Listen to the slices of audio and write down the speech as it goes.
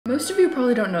Most of you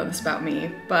probably don't know this about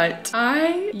me, but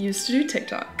I used to do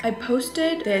TikTok. I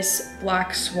posted this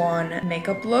black swan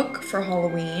makeup look for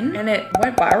Halloween and it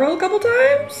went viral a couple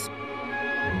times.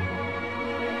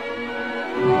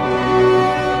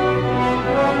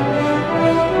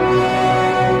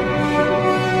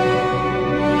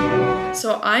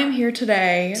 So I'm here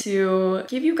today to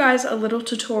give you guys a little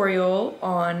tutorial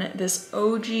on this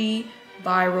OG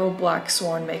viral black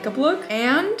swan makeup look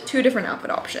and 2 different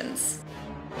outfit options.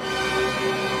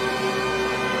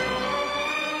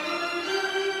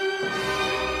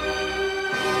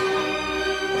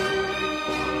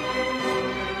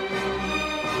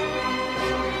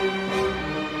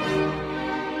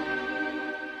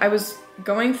 I was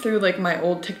going through like my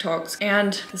old TikToks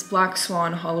and this black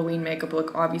swan Halloween makeup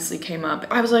look obviously came up.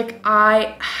 I was like,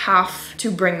 I have to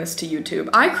bring this to YouTube.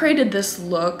 I created this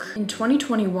look in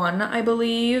 2021, I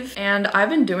believe, and I've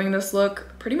been doing this look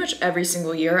pretty much every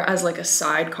single year as like a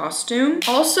side costume.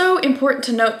 Also important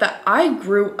to note that I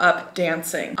grew up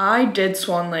dancing. I did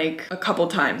Swan Lake a couple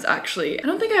times actually. I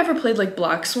don't think I ever played like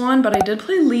Black Swan, but I did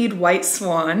play lead White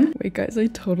Swan. Wait guys, I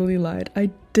totally lied.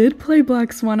 I did play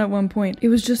Black Swan at one point. It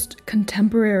was just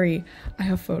contemporary. I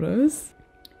have photos.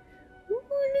 Ooh, look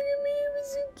at me, it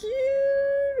was so cute.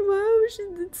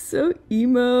 Wow, it's so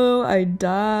emo. I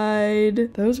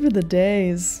died. Those were the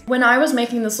days. When I was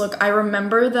making this look, I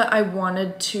remember that I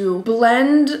wanted to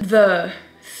blend the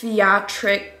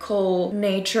theatrical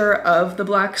nature of the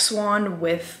Black Swan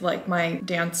with like my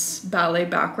dance ballet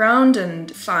background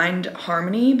and find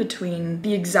harmony between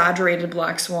the exaggerated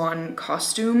Black Swan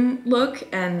costume look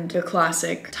and the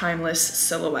classic timeless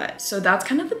silhouette. So that's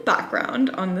kind of the background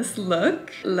on this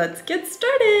look. Let's get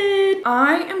started.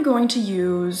 I am going to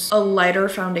use a lighter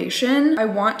foundation. I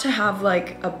want to have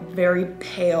like a very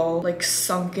pale, like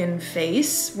sunken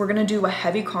face. We're gonna do a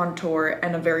heavy contour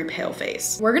and a very pale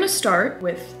face. We're gonna start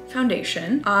with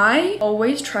foundation. I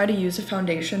always try to use a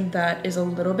foundation that is a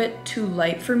little bit too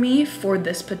light for me for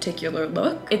this particular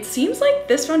look. It seems like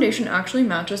this foundation actually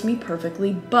matches me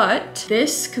perfectly, but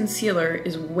this concealer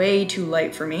is way too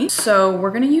light for me. So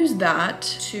we're gonna use that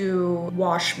to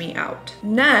wash me out.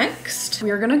 Next,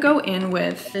 we are gonna go in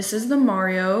with, this is the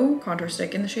Mario contour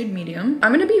stick in the shade medium.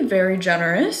 I'm gonna be very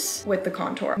generous with the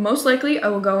contour. Most likely I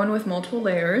will go in with multiple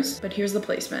layers, but here's the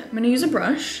placement. I'm gonna use a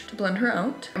brush to blend her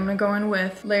out. I'm gonna go in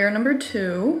with layer number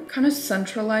 2, kind of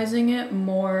centralizing it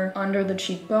more under the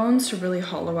cheekbones to really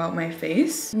hollow out my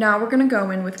face. Now we're gonna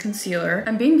go in with concealer.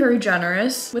 I'm being very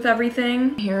generous with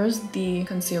everything. Here's the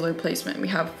concealer placement. We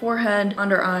have forehead,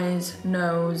 under eyes,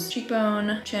 nose,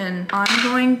 cheekbone, chin. I'm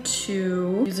going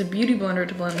to use a beauty blender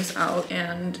to blend this out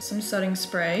and some setting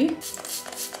spray.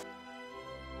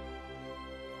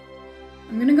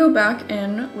 I'm gonna go back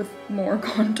in with more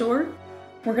contour.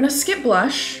 We're gonna skip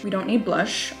blush. We don't need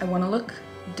blush. I wanna look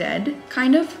dead,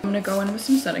 kind of. I'm gonna go in with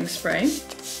some setting spray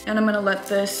and I'm gonna let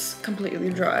this completely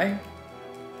dry.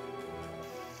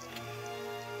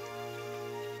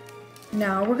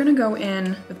 Now we're gonna go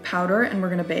in with powder and we're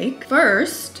gonna bake.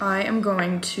 First, I am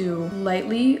going to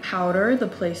lightly powder the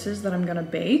places that I'm gonna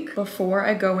bake before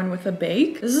I go in with a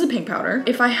bake. This is a pink powder.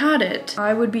 If I had it,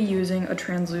 I would be using a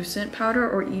translucent powder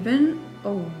or even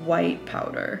a white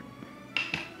powder.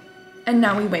 And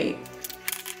now we wait.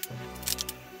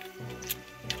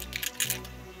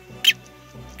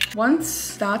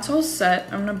 Once that's all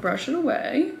set, I'm gonna brush it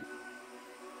away.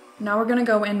 Now we're gonna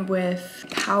go in with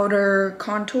powder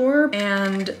contour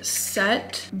and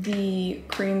set the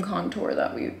cream contour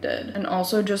that we did. And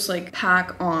also just like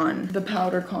pack on the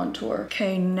powder contour.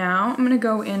 Okay, now I'm gonna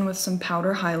go in with some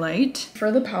powder highlight.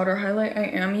 For the powder highlight, I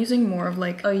am using more of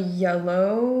like a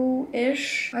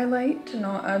yellow-ish highlight to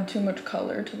not add too much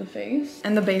color to the face.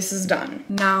 And the base is done.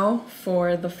 Now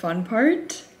for the fun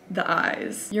part. The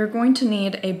eyes. You're going to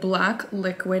need a black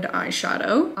liquid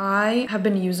eyeshadow. I have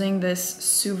been using this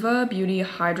Suva Beauty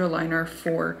Hydra Liner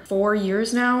for 4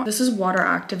 years now. This is water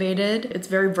activated. It's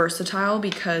very versatile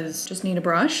because you just need a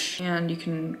brush and you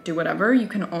can do whatever. You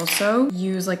can also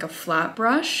use like a flat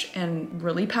brush and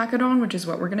really pack it on, which is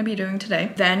what we're gonna be doing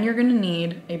today. Then you're gonna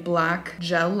need a black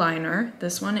gel liner.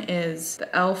 This one is the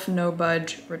e.l.f. No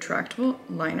Budge Retractable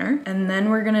Liner. And then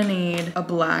we're gonna need a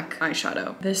black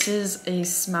eyeshadow. This is a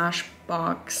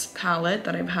Smashbox palette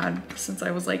that I've had since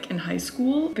I was like in high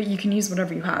school, but you can use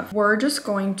whatever you have. We're just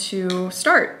going to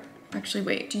start. Actually,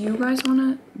 wait, do you guys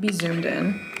wanna be zoomed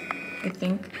in? I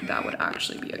think that would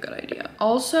actually be a good idea.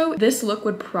 Also, this look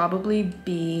would probably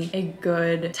be a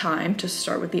good time to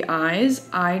start with the eyes.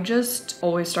 I just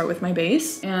always start with my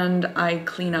base and I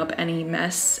clean up any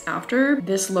mess after.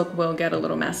 This look will get a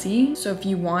little messy. So if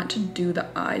you want to do the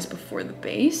eyes before the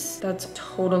base, that's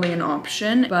totally an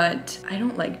option, but I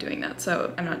don't like doing that,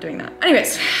 so I'm not doing that.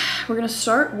 Anyways, we're gonna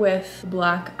start with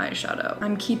black eyeshadow.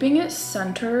 I'm keeping it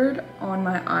centered on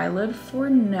my eyelid for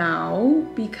now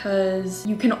because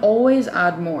you can always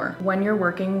add more. When you're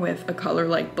working with a color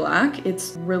like black,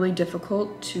 it's really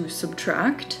difficult to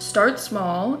subtract. Start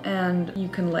small and you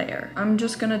can layer. I'm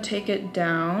just gonna take it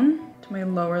down to my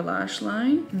lower lash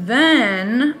line.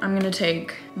 Then I'm gonna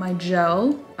take my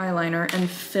gel eyeliner and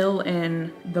fill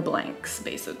in the blanks,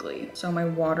 basically. So my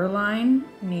waterline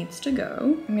needs to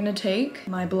go. I'm gonna take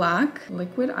my black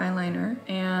liquid eyeliner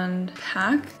and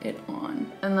pack it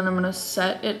on. And then I'm gonna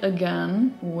set it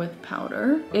again with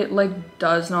powder. It like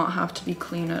does not have to be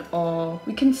clean at all.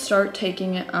 We can start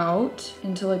taking it out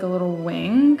into like a little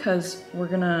wing because we're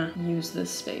gonna use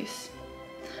this space.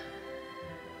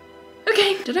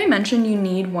 Okay, did I mention you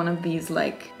need one of these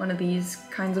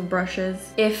kinds of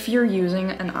brushes? If you're using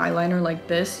an eyeliner like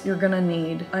this, you're gonna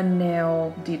need a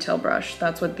nail detail brush.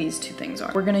 That's what these two things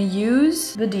are. We're gonna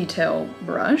use the detail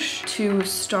brush to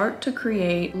start to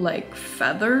create like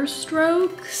feather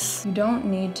strokes. You don't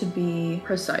need to be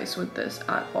precise with this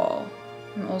at all.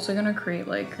 I'm also gonna create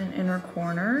like an inner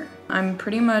corner. I'm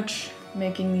pretty much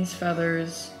making these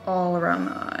feathers all around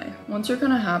the eye. Once you're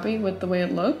kind of happy with the way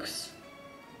it looks,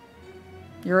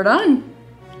 you're done.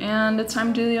 And it's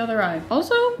time to do the other eye.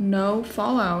 Also, no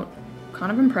fallout.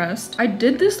 Kind of impressed. I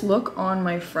did this look on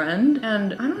my friend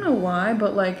and I don't know why,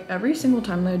 but like every single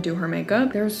time that I do her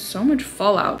makeup, there's so much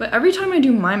fallout. But every time I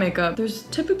do my makeup, there's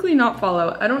typically not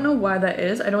fallout. I don't know why that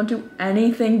is. I don't do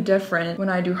anything different when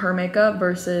I do her makeup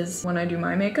versus when I do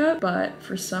my makeup, but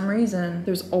for some reason,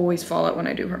 there's always fallout when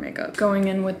I do her makeup. Going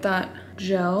in with that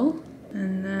gel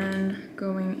and then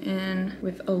going in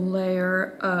with a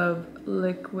layer of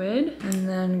liquid and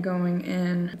then going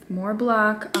in with more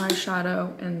black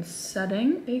eyeshadow and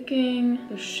setting, taking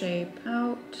the shape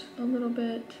out a little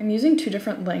bit. I'm using two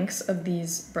different lengths of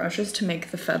these brushes to make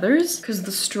the feathers because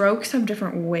the strokes have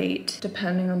different weight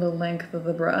depending on the length of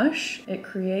the brush. It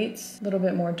creates a little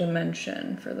bit more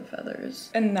dimension for the feathers.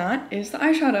 And that is the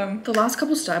eyeshadow. The last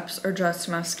couple steps are just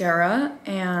mascara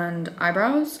and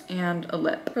eyebrows and a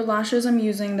lip. For lashes, I'm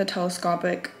using the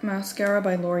telescopic mascara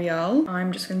by L'Oreal.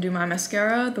 I'm just gonna do my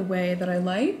mascara the way that I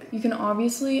like. You can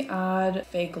obviously add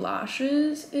fake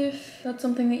lashes if that's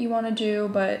something that you want to do,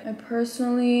 but I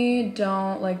personally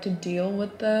don't like to deal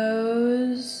with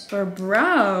those. For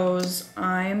brows,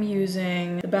 I'm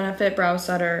using the Benefit Brow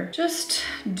Setter. Just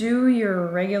do your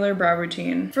regular brow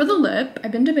routine. For the lip,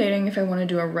 I've been debating if I want to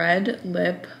do a red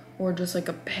lip or just like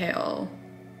a pale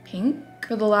pink.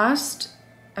 For the last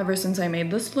ever since I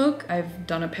made this look, I've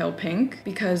done a pale pink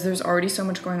because there's already so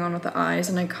much going on with the eyes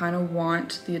and I kind of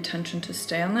want the attention to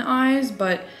stay on the eyes,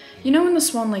 but you know in the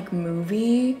Swan Lake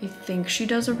movie, I think she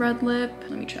does a red lip.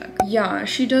 Let me check. Yeah,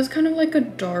 she does kind of like a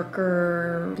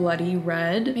darker bloody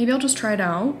red. Maybe I'll just try it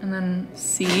out and then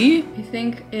see. I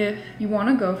think if you want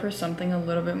to go for something a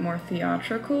little bit more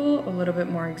theatrical, a little bit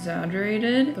more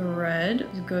exaggerated, the red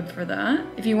is good for that.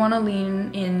 If you want to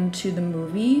lean into the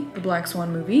movie, the Black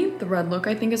Swan movie, the red look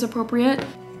I think is appropriate.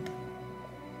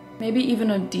 Maybe even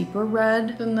a deeper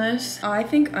red than this. I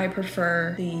think I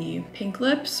prefer the pink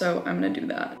lip, so I'm gonna do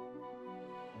that.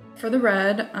 For the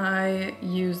red, I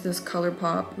use this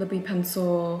ColourPop lippy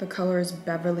pencil. The color is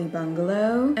Beverly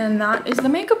Bungalow. And that is the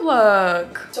makeup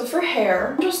look. So for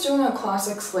hair, I'm just doing a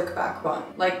classic slick back bun,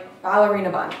 like ballerina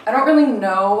bun. I don't really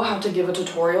know how to give a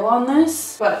tutorial on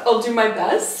this, but I'll do my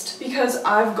best because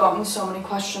I've gotten so many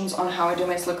questions on how I do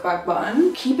my slick back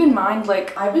bun. Keep in mind,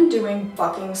 like, I've been doing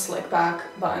fucking slick back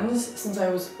buns since I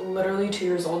was literally 2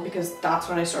 years old because that's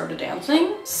when I started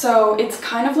dancing. So it's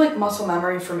kind of like muscle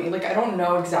memory for me. Like, I don't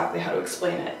know exactly how to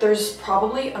explain it. There's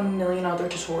probably a million other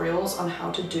tutorials on how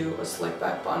to do a slick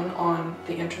back bun on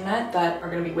the internet that are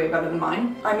gonna be way better than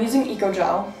mine. I'm using Eco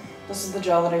Gel. This is the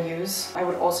gel that I use. I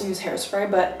would also use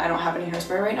hairspray, but I don't have any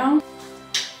hairspray right now.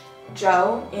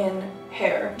 Gel in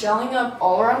hair. Gelling up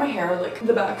all around my hair, like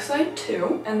the backside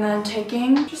too. And then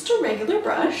taking just a regular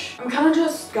brush. I'm kind of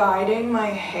just guiding my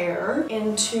hair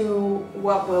into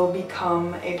what will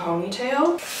become a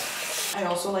ponytail. I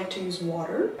also like to use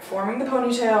water. Forming the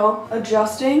ponytail,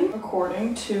 adjusting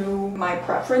according to my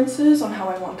preferences on how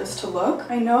I want this to look.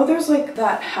 I know there's like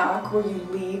that hack where you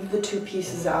leave the two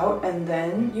pieces out and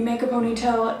then you make a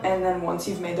ponytail, and then once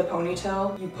you've made the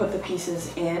ponytail, you put the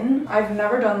pieces in. I've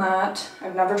never done that.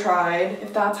 I've never tried.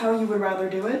 If that's how you would rather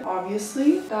do it,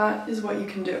 obviously, that is what you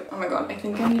can do. Oh my god, I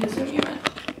think I need a zoom unit.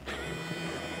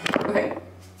 Okay.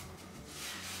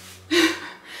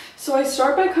 So I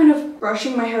start by kind of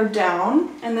brushing my hair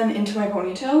down and then into my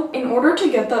ponytail. In order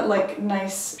to get that like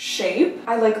nice shape,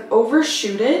 I like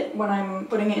overshoot it when I'm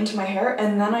putting it into my hair,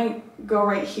 and then I go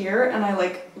right here and I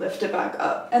like lift it back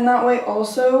up. And that way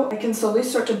also I can slowly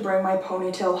start to bring my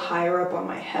ponytail higher up on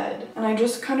my head. And I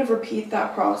just kind of repeat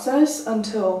that process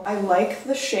until I like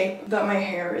the shape that my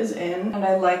hair is in and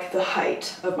I like the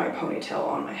height of my ponytail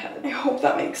on my head. I hope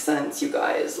that makes sense, you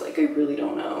guys. Like, I really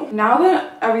don't know. Now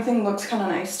that everything looks kind of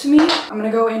nice to me, I'm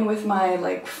gonna go in with my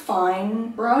like fine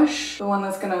brush, the one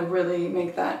that's gonna really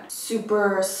make that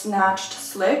super snatched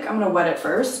slick. I'm gonna wet it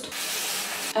first.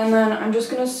 And then I'm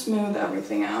just gonna smooth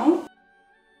everything out.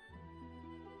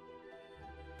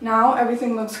 Now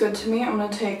everything looks good to me. I'm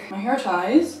gonna take my hair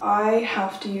ties. I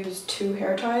have to use 2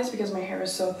 hair ties because my hair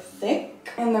is so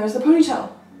thick. And there's the ponytail.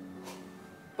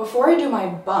 Before I do my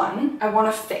bun, I want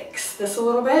to fix this a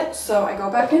little bit. So I go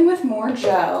back in with more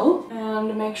gel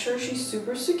and make sure she's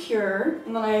super secure.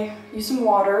 And then I use some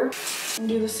water and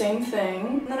do the same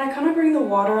thing. And then I kind of bring the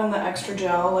water and the extra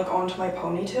gel like onto my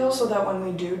ponytail so that when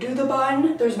we do the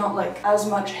bun, there's not like as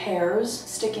much hairs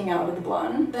sticking out of the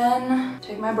bun. Then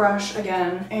take my brush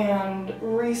again and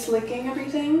re-slicking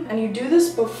everything. And you do this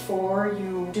before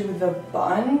you do the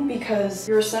bun because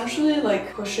you're essentially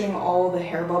like pushing all the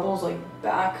hair bubbles like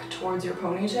back towards your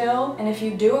ponytail. And if you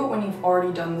do it when you've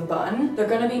already done the bun, they're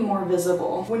gonna be more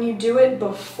visible. When you do it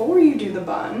before you do the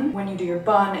bun, when you do your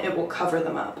bun, it will cover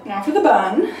them up. Now for the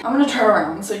bun, I'm gonna turn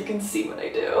around so you can see what I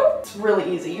do. It's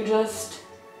really easy. You just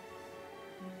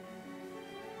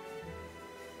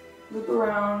loop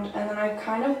around and then I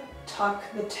kind of tuck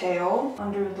the tail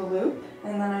under the loop,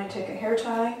 and then I take a hair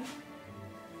tie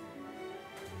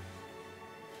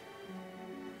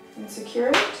and secure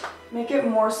it. Make it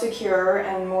more secure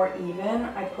and more even.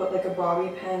 I put like a bobby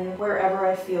pin wherever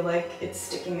I feel like it's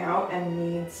sticking out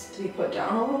and needs to be put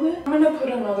down a little bit. I'm gonna put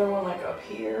another one like up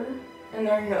here, and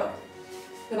there you go.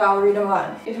 The ballerina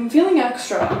bun. If I'm feeling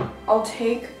extra, I'll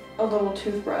take a little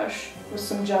toothbrush with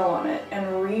some gel on it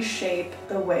and reshape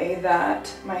the way that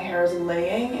my hair is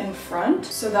laying in front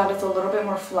so that it's a little bit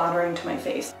more flattering to my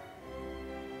face.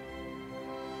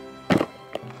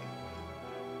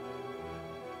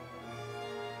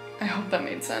 I hope that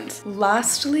made sense.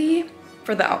 Lastly,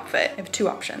 for the outfit, I have 2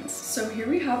 options. So here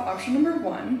we have option number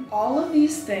 1. All of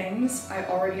these things I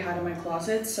already had in my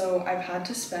closet, so I've had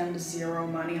to spend 0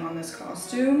 money on this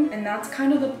costume. And that's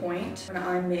kind of the point when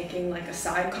I'm making like a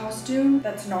side costume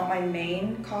that's not my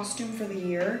main costume for the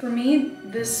year. For me,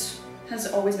 this has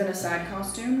always been a side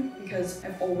costume because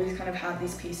I've always kind of had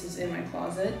these pieces in my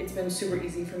closet. It's been super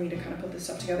easy for me to kind of put this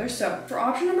stuff together. So for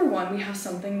option number 1, we have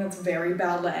something that's very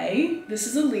ballet. This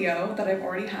is a Leo that I've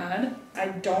already had. I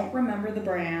don't remember the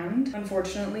brand,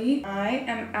 unfortunately. I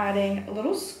am adding a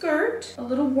little skirt, a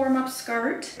little warm-up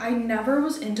skirt. I never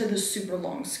was into the super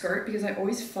long skirt because I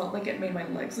always felt like it made my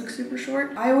legs look super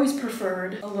short. I always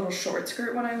preferred a little short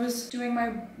skirt when I was doing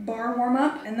my bar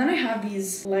warm-up. And then I have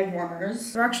these leg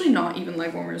warmers. They're actually not even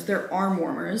leg warmers, they're arm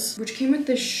warmers, which came with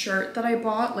this shirt that I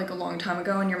bought like a long time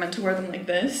ago, and you're meant to wear them like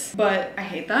this, but I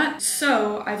hate that.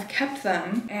 So I've kept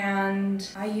them and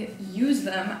I use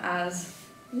them as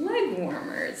leg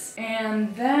warmers.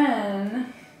 And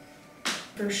then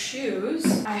for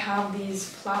shoes, I have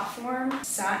these platform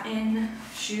satin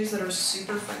shoes that are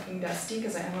super fucking dusty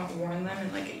because I haven't worn them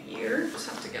in like a year. Just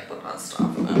have to get the dust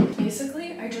off of them.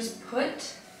 Basically, I just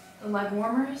put the leg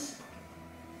warmers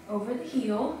over the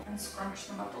heel and scrunch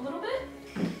them up a little bit.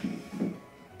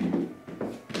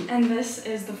 And this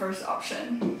is the first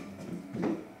option.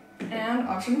 And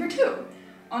option number 2.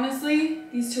 Honestly,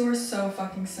 these 2 are so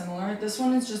fucking similar. This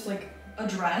one is just like a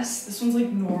dress. This one's like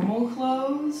normal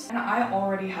clothes. And I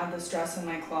already had this dress in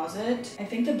my closet. I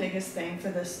think the biggest thing for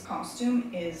this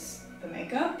costume is the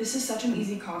makeup. This is such an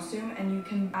easy costume and you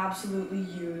can absolutely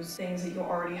use things that you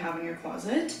already have in your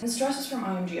closet. This dress is from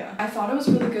IMGA. I thought it was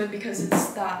really good because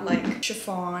it's that like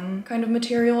chiffon kind of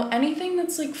material. Anything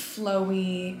that's like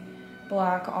flowy,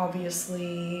 black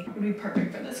obviously would be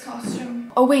perfect for this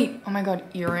costume. Oh wait, oh my god,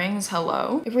 earrings,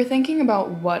 hello. If we're thinking about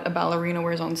what a ballerina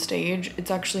wears on stage, it's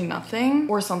actually nothing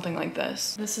or something like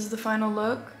this. This is the final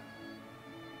look.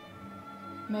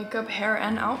 makeup, hair,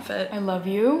 and outfit. I love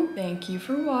you. Thank you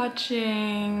for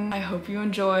watching. I hope you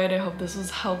enjoyed. I hope this was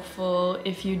helpful.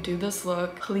 If you do this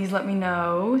look, please let me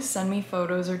know. Send me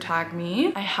photos or tag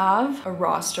me. I have a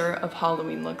roster of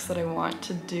Halloween looks that I want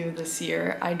to do this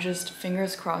year. I just,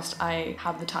 fingers crossed, I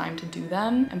have the time to do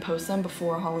them and post them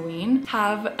before Halloween.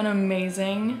 Have an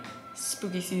amazing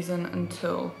spooky season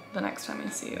until the next time I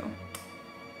see you.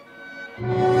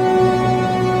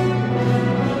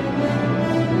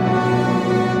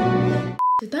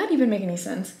 Did that even make any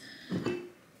sense?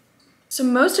 So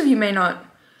most of you may not.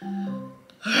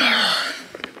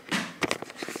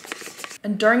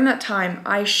 And during that time,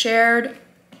 I shared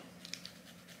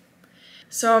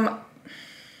some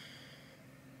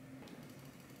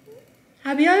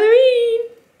Happy Halloween!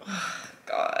 Oh,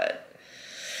 God.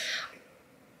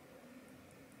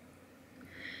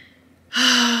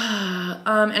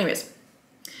 Anyways,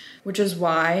 which is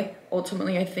why,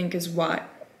 ultimately, I think is why